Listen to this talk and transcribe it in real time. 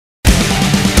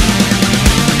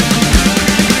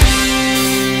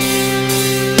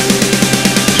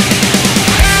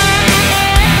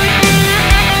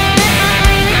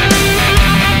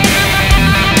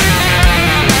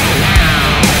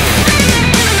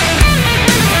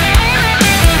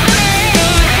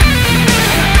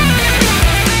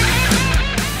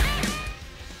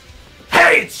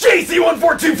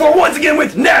for once again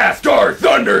with NASCAR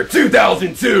Thunder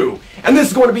 2002. And this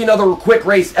is going to be another quick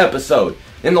race episode.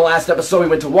 In the last episode, we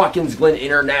went to Watkins Glen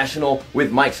International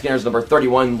with Mike Skinner's number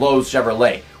 31 Lowe's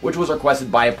Chevrolet, which was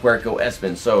requested by Puerco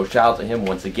Espen, so shout out to him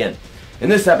once again. In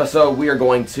this episode, we are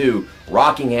going to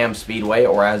Rockingham Speedway,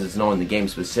 or as it's known in the game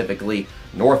specifically,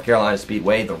 North Carolina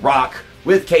Speedway, The Rock,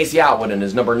 with Casey Atwood and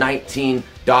his number 19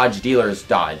 Dodge Dealers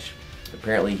Dodge.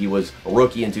 Apparently he was a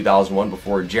rookie in 2001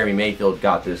 before Jeremy Mayfield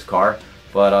got this car.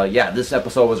 But yeah, this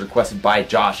episode was requested by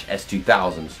Josh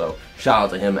S2000, so shout out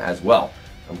to him as well.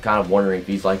 I'm kind of wondering if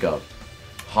he's like a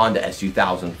Honda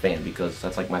S2000 fan, because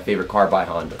that's like my favorite car by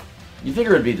Honda. You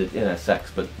figure it'd be the NSX,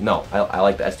 but no, I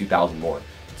like the S2000 more.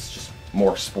 It's just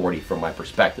more sporty from my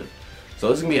perspective. So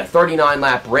this is going to be a 39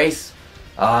 lap race.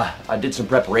 I did some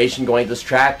preparation going to this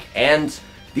track, and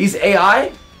these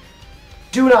AI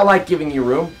do not like giving you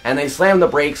room, and they slam the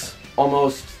brakes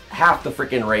almost half the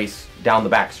freaking race down the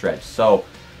backstretch. So,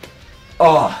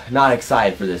 not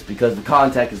excited for this, because the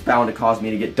contact is bound to cause me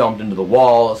to get dumped into the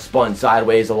wall, spun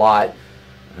sideways a lot,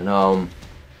 and I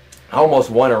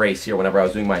almost won a race here whenever I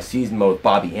was doing my season mode with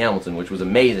Bobby Hamilton, which was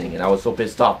amazing, and I was so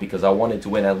pissed off because I wanted to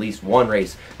win at least one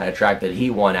race at a track that he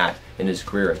won at in his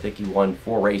career. I think he won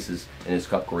 4 races in his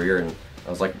Cup career, and I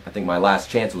was like, I think my last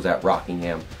chance was at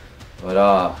Rockingham.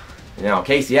 But now,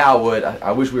 Casey Atwood,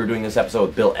 I wish we were doing this episode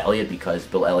with Bill Elliott, because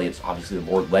Bill Elliott's obviously the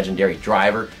more legendary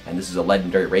driver, and this is a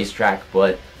legendary racetrack,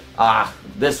 but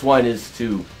this one is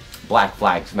to Black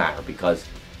Flags Matter, because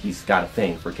he's got a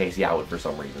thing for Casey Atwood for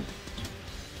some reason.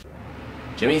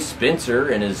 Jimmy Spencer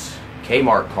in his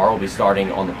Kmart car will be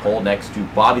starting on the pole next to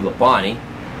Bobby Labonte.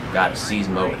 Got a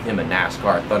season mode with him in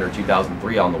NASCAR Thunder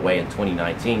 2003 on the way in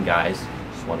 2019, guys.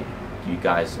 Just want to give you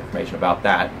guys information about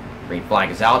that. Green flag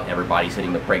is out. Everybody's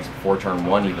hitting the brakes before turn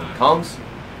 1 even comes.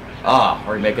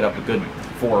 Already making up a good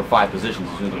 4 or 5 positions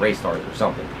as soon as the race started or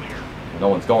something. No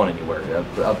one's going anywhere.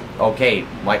 Okay,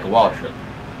 Michael Waltrip.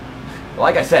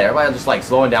 Like I said, everybody's just like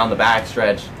slowing down the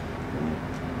backstretch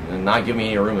and not giving me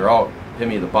any room. They're all hitting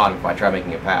me at the bottom if I try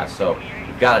making a pass. So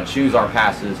we've got to choose our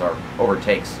passes, our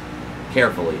overtakes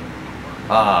carefully.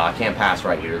 I can't pass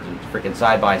right here. It's freaking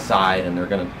side by side, and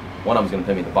one of them's gonna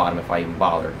pin me at the bottom if I even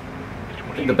bother.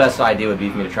 I think the best idea would be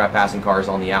for me to try passing cars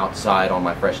on the outside on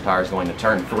my fresh tires going to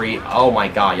turn 3. Oh my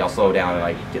god, y'all slow down and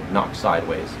I get knocked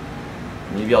sideways.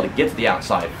 I need to be able to get to the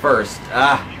outside first.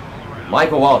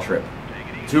 Michael Waltrip.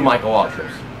 2 Michael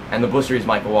Waltrips. And the Busch Series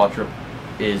Michael Waltrip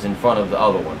is in front of the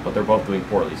other one, but they're both doing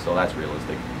poorly, so that's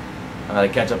realistic. To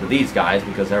catch up to these guys,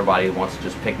 because everybody wants to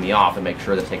just pick me off and make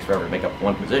sure that it takes forever to make up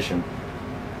one position.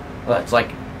 It's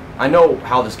like, I know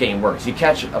how this game works. You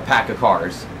catch a pack of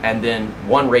cars, and then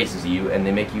one races you, and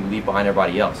they make you leave behind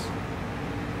everybody else.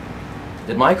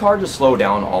 Did my car just slow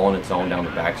down all on its own down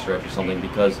the backstretch or something?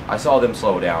 Because I saw them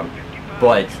slow down,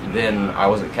 but then I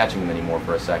wasn't catching them anymore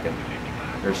for a second.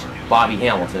 There's Bobby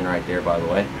Hamilton right there, by the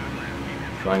way.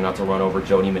 Trying not to run over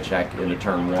Joe Nemechek into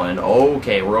turn 1.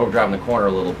 Okay, we're overdriving the corner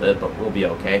a little bit, but we'll be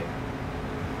okay.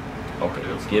 Okay,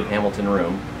 let's give Hamilton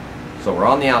room. So we're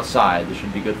on the outside. This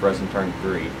should be good for us in turn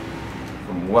 3.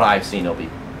 From what I've seen, it'll be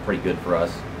pretty good for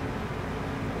us.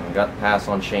 I've got the pass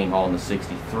on Shane Hall in the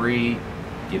 63.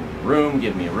 Give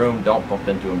me room. Don't bump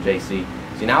into him, JC.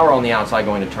 See, now we're on the outside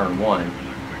going to turn 1.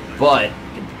 But,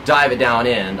 dive it down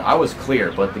in. I was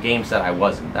clear, but the game said I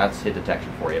wasn't. That's hit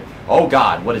detection for you. Oh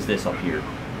god, what is this up here?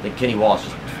 I think Kenny Walsh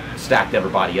just stacked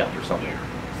everybody up or something.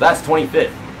 So that's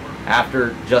 25th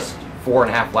after just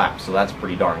 4.5 laps, so that's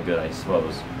pretty darn good, I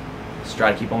suppose. Let's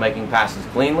try to keep on making passes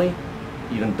cleanly,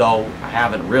 even though I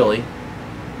haven't really.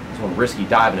 It's one risky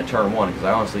dive into turn 1, because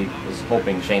I honestly was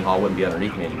hoping Shane Hall wouldn't be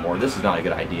underneath me anymore. This is not a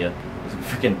good idea. It's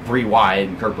freaking 3 wide,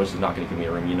 and Kurt Busch is not going to give me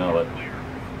a room, you know it.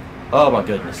 Oh my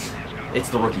goodness. It's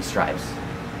the rookie stripes.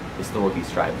 It's the rookie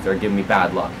stripes. They're giving me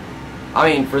bad luck.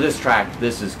 I mean, for this track,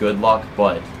 this is good luck,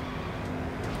 but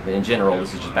in general,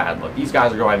 this is just bad luck. These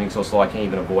guys are driving so slow I can't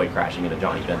even avoid crashing into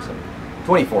Johnny Benson.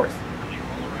 24th.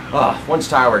 Once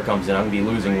tire wear comes in, I'm going to be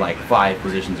losing like 5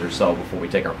 positions or so before we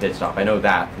take our pit stop. I know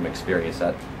that from experience,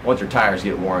 that once your tires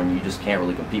get worn, you just can't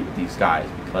really compete with these guys,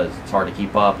 because it's hard to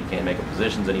keep up, you can't make up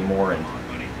positions anymore, and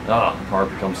the car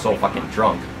becomes so fucking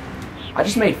drunk. I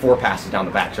just made 4 passes down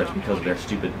the backstretch because of their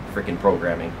stupid freaking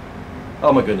programming.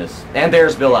 Oh my goodness. And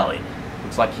there's Bill Elliott.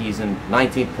 Looks like he's in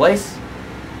 19th place.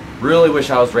 Really wish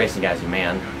I was racing as you,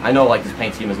 man. I know like this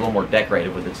paint scheme is a little more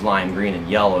decorated with its lime green and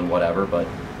yellow and whatever, but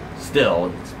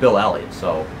still, it's Bill Elliott,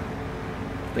 so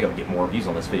I think I'll get more views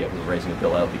on this video because of racing with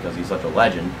Bill Elliott, because he's such a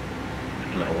legend.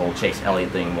 You know, the whole Chase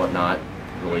Elliott thing and whatnot.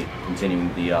 Really continuing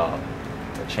the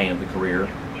chain of the career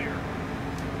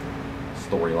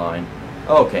storyline.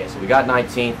 Okay, so we got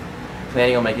 19th.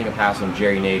 planning on making a pass on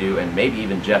Jerry Nadeau and maybe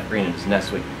even Jeff Green in his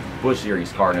Neswick Busch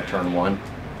Series car in a turn 1.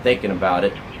 Thinking about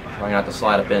it, trying not to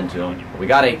slide up into him. But we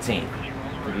got 18th.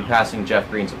 We'll be passing Jeff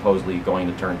Green supposedly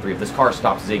going to turn 3. If this car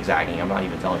stops zigzagging, I'm not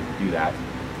even telling you to do that.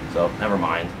 So, never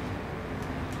mind.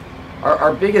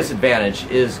 Our biggest advantage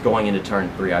is going into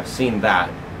turn 3. I've seen that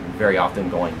very often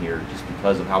going here just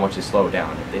because of how much they slow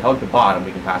down. If they hug the bottom,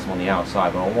 we can pass them on the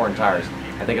outside. But on worn tires,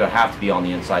 I think it'll have to be on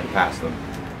the inside to pass them.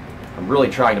 I'm really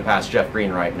trying to pass Jeff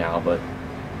Green right now, but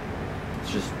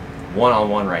it's just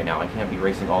one-on-one right now. I can't be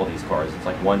racing all these cars. It's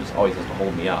like one just always has to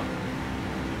hold me up.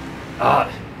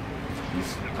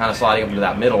 He's kind of sliding up into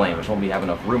that middle lane, which won't be have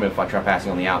enough room if I try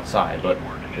passing on the outside. But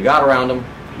we got around him.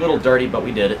 A little dirty, but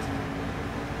we did it.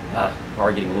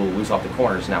 Car getting a little loose off the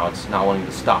corners now. It's not wanting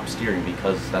to stop steering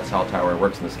because that's how tire wear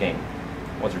works in this game.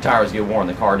 Once your tires get worn,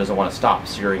 the car doesn't want to stop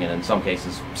steering and in some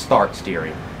cases start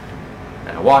steering.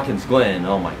 Now Watkins Glen,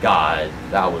 oh my god,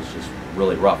 that was just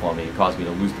really rough on me. It caused me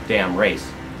to lose the damn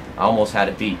race. I almost had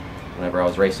it beat whenever I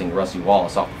was racing Rusty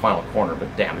Wallace off the final corner,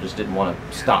 but damn, it just didn't want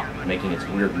to stop making its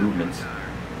weird movements.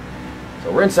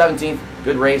 So we're in 17th.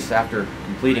 Good race after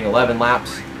completing 11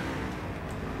 laps.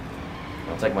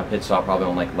 I'll take my pit stop probably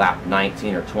on like lap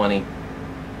 19 or 20.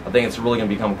 I think it's really going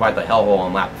to become quite the hellhole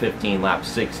on lap 15, lap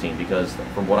 16, because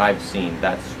from what I've seen,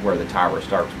 that's where the tire wear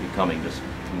starts becoming just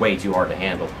way too hard to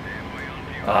handle.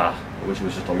 I wish it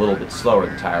was just a little bit slower,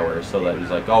 the tire wear, so that he's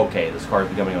like, okay, this car is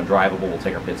becoming undrivable, we'll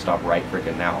take our pit stop right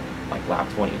freaking now, like lap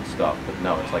 20 and stuff. But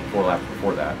no, it's like 4 laps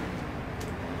before that.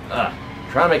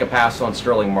 Trying to make a pass on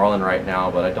Sterling Marlin right now,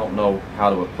 but I don't know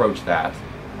how to approach that.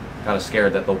 Kind of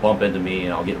scared that they'll bump into me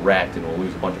and I'll get wrecked and we'll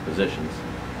lose a bunch of positions.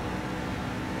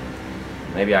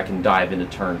 Maybe I can dive into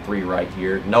turn 3 right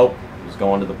here. Nope, it was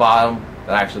going to the bottom.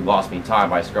 That actually lost me time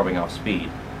by scrubbing off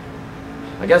speed.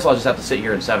 I guess I'll just have to sit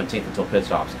here in 17th until pit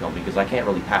stops come because I can't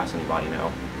really pass anybody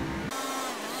now.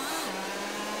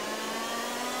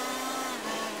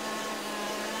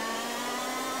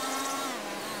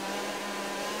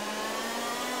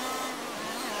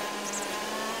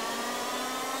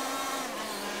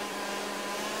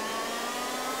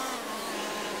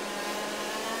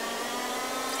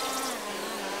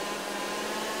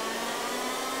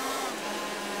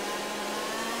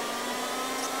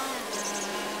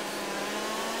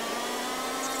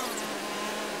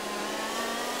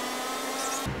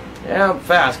 Yeah, I'm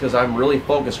fast because I'm really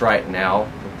focused right now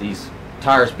with these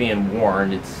tires being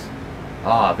worn. It's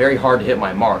very hard to hit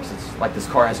my marks. It's like this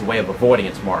car has a way of avoiding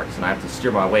its marks, and I have to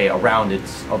steer my way around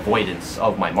its avoidance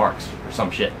of my marks or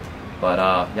some shit. But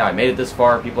yeah, I made it this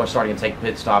far. People are starting to take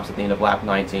pit stops at the end of lap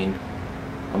 19.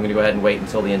 I'm going to go ahead and wait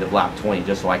until the end of lap 20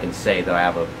 just so I can say that I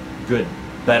have a good,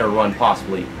 better run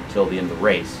possibly until the end of the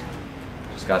race.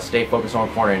 Just got to stay focused on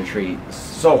corner entry. It's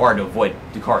so hard to avoid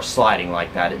the car sliding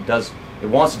like that. It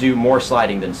wants to do more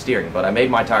sliding than steering, but I made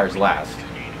my tires last.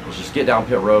 Let's just get down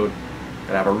pit road and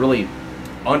have a really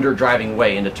under-driving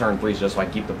way into turn 3 just so I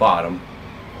can keep the bottom.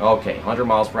 Okay, 100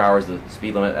 miles per hour is the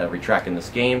speed limit at every track in this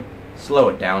game. Slow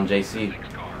it down, JC.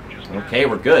 Okay,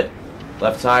 we're good.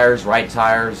 Left tires, right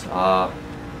tires,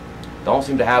 don't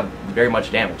seem to have very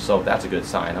much damage, so that's a good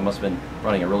sign. I must have been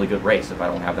running a really good race if I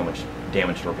don't have that much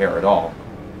damage to repair at all.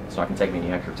 It's not going to take me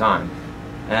any extra time.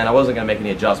 And I wasn't going to make any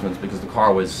adjustments because the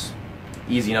car was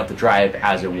easy enough to drive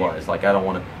as it was. Like, I don't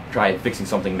want to try fixing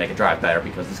something to make it drive better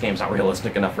because this game's not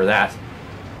realistic enough for that.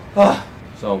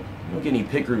 So, you don't get any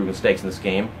pit crew mistakes in this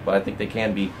game, but I think they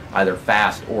can be either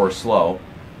fast or slow.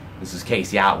 This is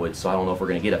Casey Atwood, so I don't know if we're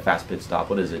going to get a fast pit stop.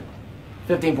 What is it?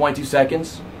 15.2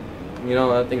 seconds? You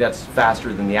know, I think that's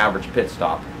faster than the average pit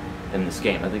stop in this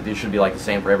game. I think they should be like the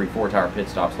same for every 4-tire pit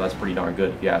stop, so that's pretty darn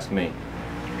good if you ask me.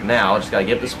 Now, I just got to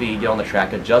get up to speed, get on the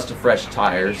track, adjust to fresh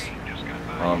tires.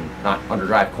 Not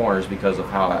underdrive corners because of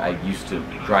how I used to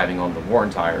driving on the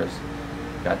worn tires.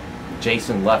 Got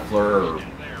Jason Leffler or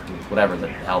whatever the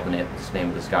hell the name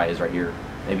of this guy is right here.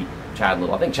 Maybe Chad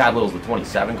Little. I think Chad Little's the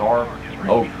 27 car.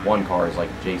 Oh, one car is like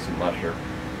Jason Leffler.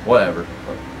 Whatever.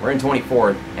 But we're in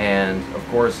 24th, and of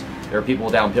course there are people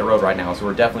down pit road right now, so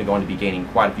we're definitely going to be gaining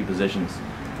quite a few positions.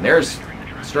 And there's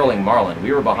Sterling Marlin.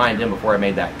 We were behind him before I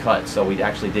made that cut, so we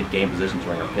actually did gain positions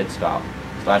during our pit stop.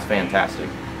 So that's fantastic.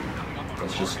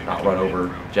 Let's just not run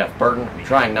over Jeff Burton. I'm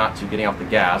trying not to, getting off the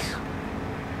gas.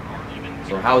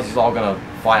 So how is this all going to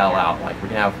file out? Like, we're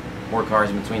going to have more cars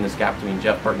in between this gap between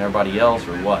Jeff Burton and everybody else,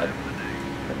 or what?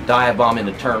 Dive bomb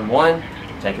into turn 1.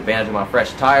 Take advantage of my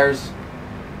fresh tires.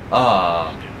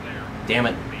 Damn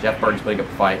it. Jeff Burton's putting up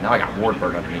a fight. Now I got Ward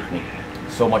Burton underneath me.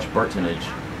 So much Burtonage.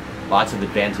 Lots of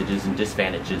advantages and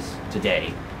disadvantages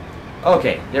today.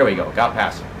 Okay, there we go. Got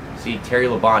past him. See Terry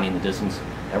Labonte in the distance.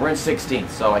 And we're in 16th,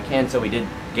 so I can say we did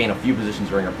gain a few positions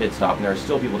during our pit stop, and there are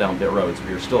still people down pit road, so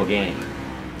we are still gaining.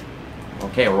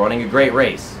 Okay, we're running a great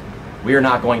race. We are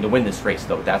not going to win this race,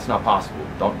 though. That's not possible.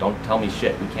 Don't tell me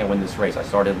shit. We can't win this race. I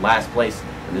started in last place,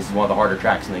 and this is one of the harder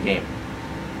tracks in the game.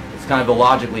 It's kind of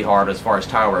illogically hard as far as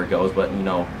tire wear goes, but, you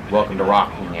know, welcome to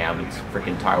Rockingham. It's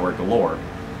freaking tire wear galore.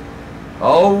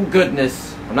 Oh,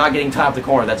 goodness. I'm not getting top of the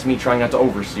corner. That's me trying not to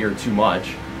oversteer too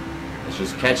much. Let's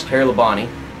just catch Terry Labonte.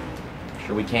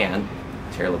 Sure we can.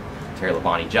 Terry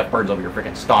Labonte. Jeff Bird's over here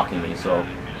freaking stalking me, so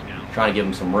I'm trying to give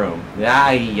him some room.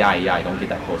 Ay, don't get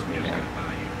that close to me, man.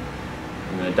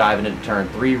 I'm going to dive into turn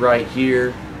 3 right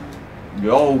here.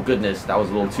 Oh, goodness, that was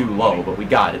a little too low, but we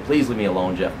got it. Please leave me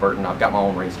alone, Jeff Burton. I've got my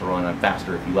own race to run. I'm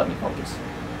faster if you let me focus.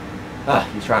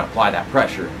 He's trying to apply that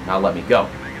pressure. Now let me go.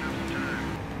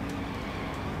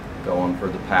 Going for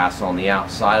the pass on the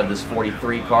outside of this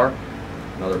 43 car.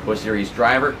 Another Busch Series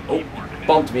driver. Oh,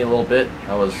 bumped me a little bit.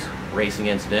 That was a racing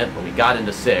incident, but we got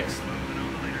into 6th.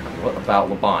 What about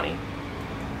Labonte?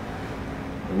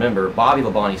 Remember, Bobby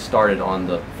Labonte started on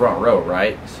the front row,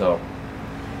 right? So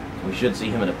we should see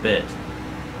him in a bit.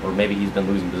 Or maybe he's been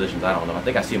losing positions. I don't know. I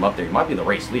think I see him up there. He might be the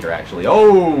race leader, actually.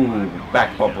 Oh!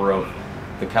 Back bumper of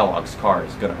the Kellogg's car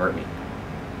is going to hurt me.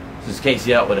 This is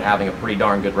Casey Atwood having a pretty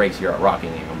darn good race here at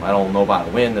Rockingham. I don't know about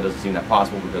the win. That doesn't seem that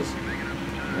possible because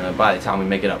by the time we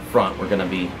make it up front, we're going to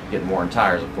be getting more in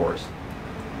tires, of course.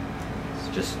 It's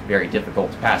just very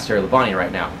difficult to pass Terry Labonte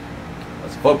right now.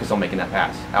 Let's focus on making that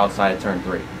pass outside of turn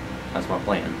 3. That's my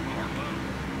plan.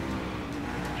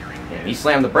 And he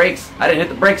slammed the brakes. I didn't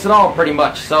hit the brakes at all, pretty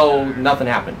much, so nothing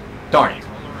happened. Darn it.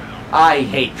 I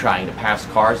hate trying to pass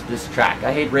cars at this track.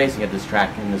 I hate racing at this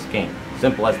track in this game.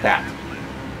 Simple as that.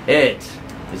 It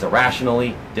is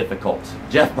irrationally difficult.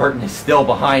 Jeff Burton is still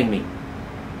behind me.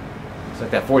 It's like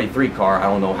that 43 car. I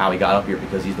don't know how he got up here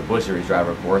because he's the Busch Series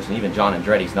driver, of course, and even John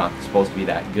Andretti's not supposed to be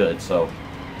that good, so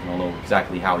I don't know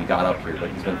exactly how he got up here, but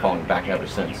he's been falling back ever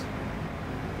since.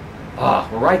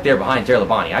 We're right there behind Terry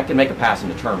Labonte. I can make a pass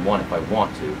into turn 1 if I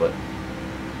want to, but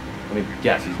let me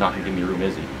guess, he's not going to give me room,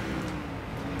 is he?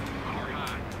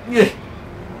 Yeah.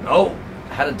 No.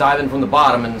 I had to dive in from the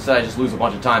bottom, and instead I just lose a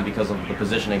bunch of time because of the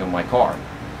positioning of my car.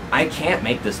 I can't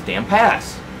make this damn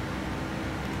pass.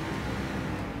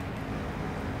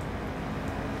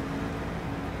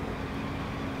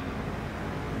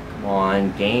 Come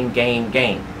on, gain.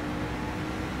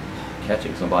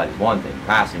 Catching somebody's one thing,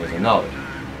 passing is another.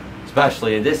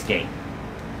 Especially in this game.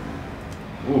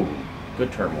 Ooh,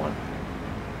 good turn 1.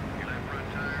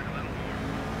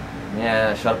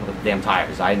 Yeah, shut up with the damn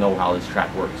tires. I know how this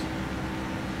track works.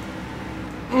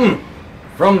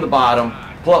 From the bottom,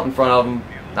 pull up in front of them.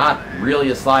 Not really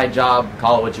a slide job,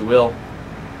 call it what you will.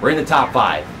 We're in the top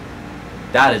 5.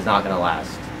 That is not going to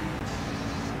last.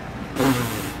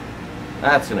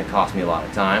 That's going to cost me a lot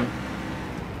of time.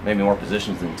 Maybe more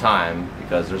positions than time,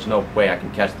 because there's no way I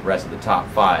can catch the rest of the top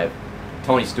 5.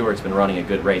 Tony Stewart's been running a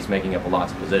good race, making up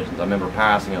lots of positions. I remember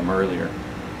passing him earlier,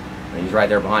 and he's right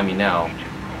there behind me now.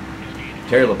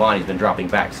 Terry Labonte's been dropping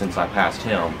back since I passed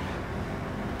him.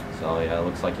 So yeah, it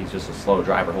looks like he's just a slow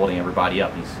driver holding everybody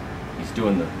up. He's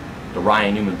doing the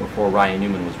Ryan Newman before Ryan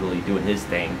Newman was really doing his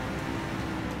thing.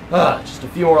 Just a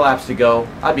few more laps to go.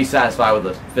 I'd be satisfied with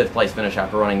a 5th place finish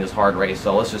after running this hard race.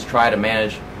 So let's just try to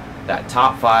manage that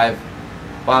top 5,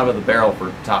 bottom of the barrel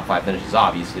for top 5 finishes,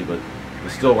 obviously, but it'll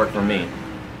still work for me.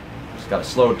 Just got to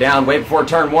slow down. Way before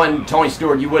turn 1, Tony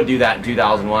Stewart, you would do that in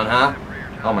 2001, huh?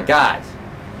 Oh my God.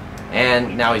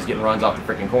 And now he's getting runs off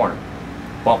the freaking corner.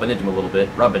 Bumping into him a little bit.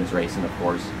 Rubbin's racing, of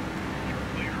course.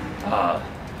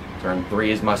 Turn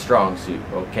 3 is my strong suit.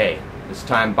 Okay, this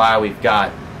time by we've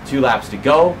got 2 laps to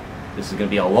go. This is going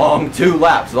to be a long 2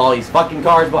 laps with all these fucking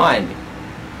cars behind me.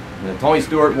 Tony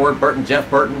Stewart, Ward Burton, Jeff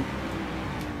Burton.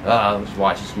 Let's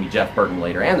watch. This is going to be Jeff Burton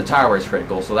later. And the tire wear is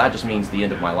critical, so that just means the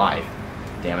end of my life.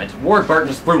 Damn it. Ward Burton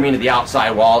just threw me into the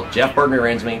outside wall. Jeff Burton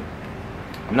rear-ends me.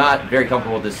 I'm not very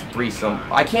comfortable with this threesome.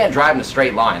 I can't drive in a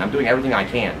straight line. I'm doing everything I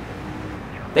can.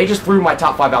 They just threw my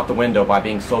top 5 out the window by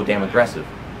being so damn aggressive.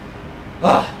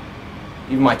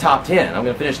 Even my top 10. I'm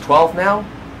going to finish 12th now?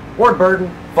 Ward Burton,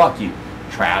 fuck you.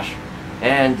 Trash.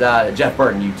 And Jeff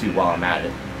Burton, you too, while I'm at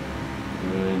it.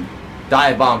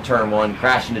 Dive bomb turn 1,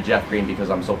 crash into Jeff Green because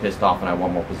I'm so pissed off and I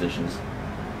want more positions.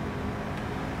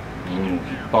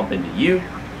 Bump into you.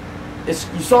 You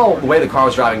saw the way the car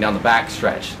was driving down the back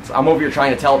stretch. I'm over here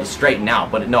trying to tell it to straighten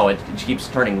out, but no, it keeps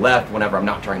turning left whenever I'm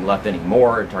not turning left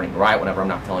anymore, turning right whenever I'm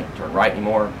not telling it to turn right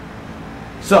anymore.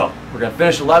 So, we're going to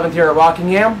finish 11th here at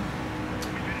Rockingham.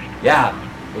 Yeah,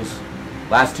 those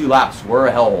last 2 laps were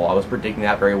a hellhole. I was predicting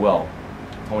that very well.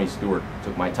 Tony Stewart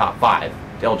took my top 5.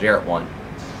 Dale Jarrett won.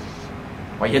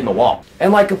 Why are you hitting the wall?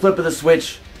 And like a flip of the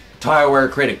switch, tire wear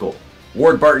critical.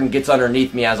 Ward Burton gets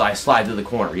underneath me as I slide through the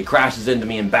corner. He crashes into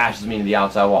me and bashes me into the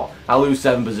outside wall. I lose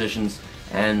 7 positions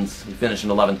and we finish in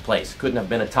 11th place. Couldn't have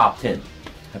been a top 10.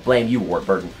 I blame you, Ward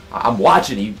Burton. I'm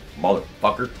watching you,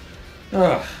 motherfucker.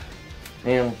 Ugh.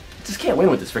 Man, I just can't win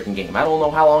with this freaking game. I don't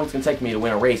know how long it's going to take me to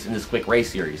win a race in this quick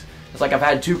race series. It's like I've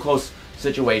had 2 close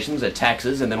situations at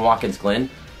Texas and then Watkins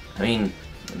Glen. I mean,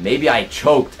 maybe I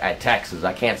choked at Texas.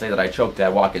 I can't say that I choked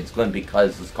at Watkins Glen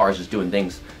because this car's just doing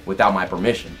things without my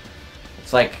permission.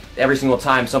 It's like every single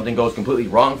time something goes completely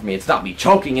wrong for me, it's not me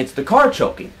choking, it's the car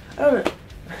choking. I don't know.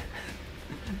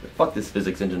 Fuck this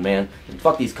physics engine, man. And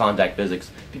fuck these contact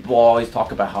physics. People always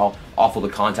talk about how awful the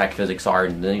contact physics are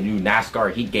in the new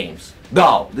NASCAR heat games.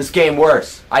 No, this game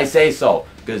works. I say so,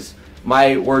 because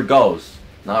my word goes.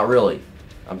 Not really.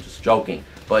 I'm just joking.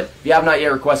 But if you have not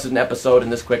yet requested an episode in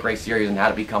this quick race series on how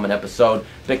to become an episode,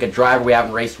 pick a driver we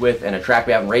haven't raced with and a track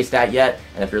we haven't raced at yet,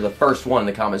 and if you're the first one in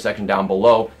the comment section down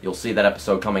below, you'll see that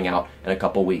episode coming out in a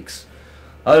couple weeks.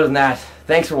 Other than that,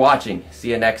 thanks for watching.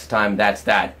 See you next time. That's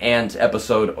that. And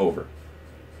episode over.